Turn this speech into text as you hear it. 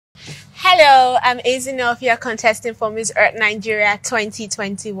Hello, I'm Ezinne Offiah, contesting for Miss Earth Nigeria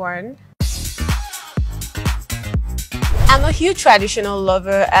 2021. I'm a huge traditional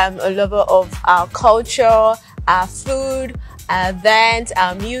lover. I'm a lover of our culture, our food, our events,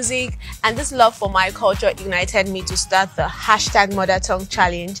 our music, and this love for my culture ignited me to start the hashtag Mother Tongue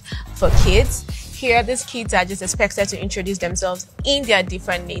Challenge for kids. Here, these kids are just expected to introduce themselves in their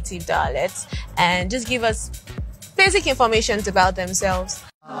different native dialects and just give us basic information about themselves.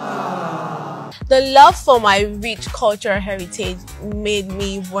 The love for my rich cultural heritage made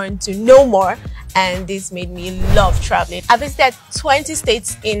me want to know more, and this made me love traveling. I visited 20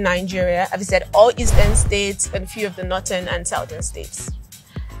 states in Nigeria. I visited all eastern states and a few of the northern and southern states.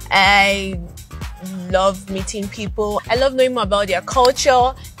 I love meeting people. I love knowing more about their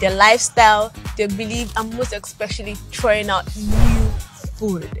culture, their lifestyle, their belief, and most especially trying out new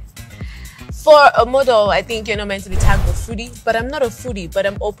food. For a model, I think you're not meant to be tagged a foodie, but I'm not a foodie, but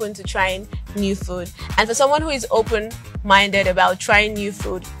I'm open to trying new food. And for someone who is open-minded about trying new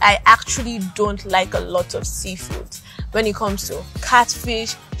food, I actually don't like a lot of seafood. When it comes to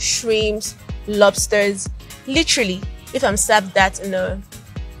catfish, shrimps, lobsters, literally, if I'm served that in a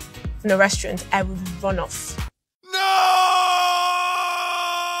restaurant, I would run off. No!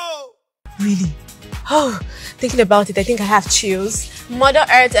 Really? Oh, thinking about it, I think I have chills. Mother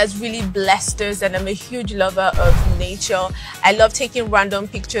Earth has really blessed us, and I'm a huge lover of nature. I love taking random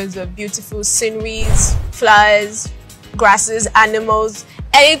pictures of beautiful sceneries, flowers, grasses, animals,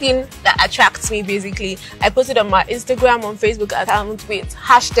 anything that attracts me basically. I post it on my Instagram, on Facebook account with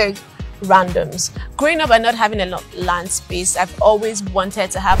hashtag randoms. Growing up and not having a lot of land space, I've always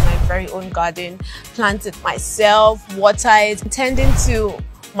wanted to have my very own garden, plant it myself, water it, tending to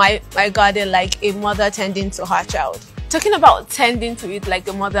my garden like a mother tending to her child. Talking about tending to it like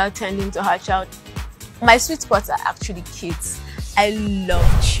a mother tending to her child, my sweet spots are actually kids. I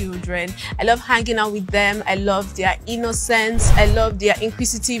love children. I love hanging out with them. I love their innocence. I love their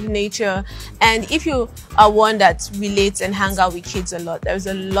inquisitive nature. And if you are one that relates and hang out with kids a lot, there's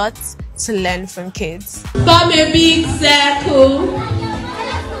a lot to learn from kids. Form a big circle.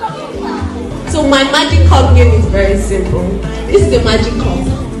 So my magic cup game is very simple. This is the magic cup.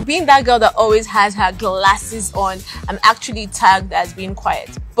 Being that girl that always has her glasses on, I'm actually tagged as being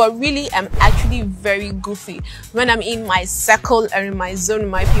quiet. But really, I'm actually very goofy. When I'm in my circle or in my zone with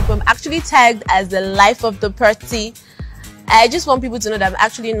my people, I'm actually tagged as the life of the party. I just want people to know that I'm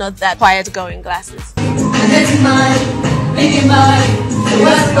actually not that quiet girl in glasses.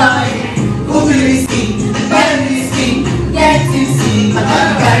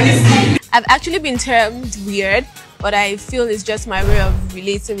 I've actually bbeen termed weird, but I feel it's just my way of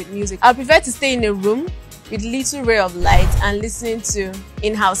relating with music. I prefer to stay in a room with little ray of light and listening to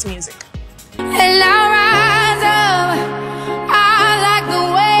in-house music. And I rise up, I like the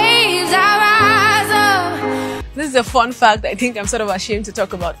waves, I rise up. This is a fun fact I think I'm sort of ashamed to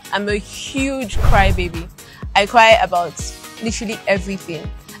talk about. I'm a huge crybaby. I cry about literally everything.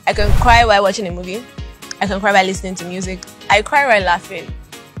 I can cry while watching a movie. I can cry while listening to music. I cry while laughing.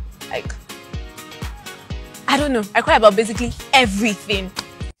 Like, I don't know. I cry about basically everything.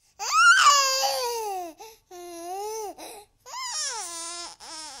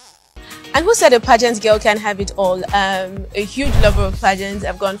 And who said a pageant girl can have it all? A huge lover of pageants.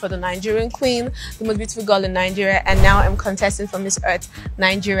 I've gone for the Nigerian Queen, the most beautiful girl in Nigeria, and now I'm contesting for Miss Earth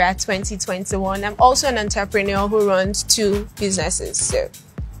Nigeria 2021. I'm also an entrepreneur who runs 2 businesses. So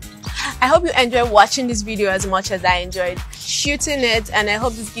I hope you enjoy watching this video as much as I enjoyed shooting it, and I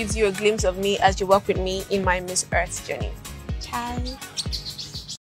hope this gives you a glimpse of me as you walk with me in my Miss Earth journey. Ciao.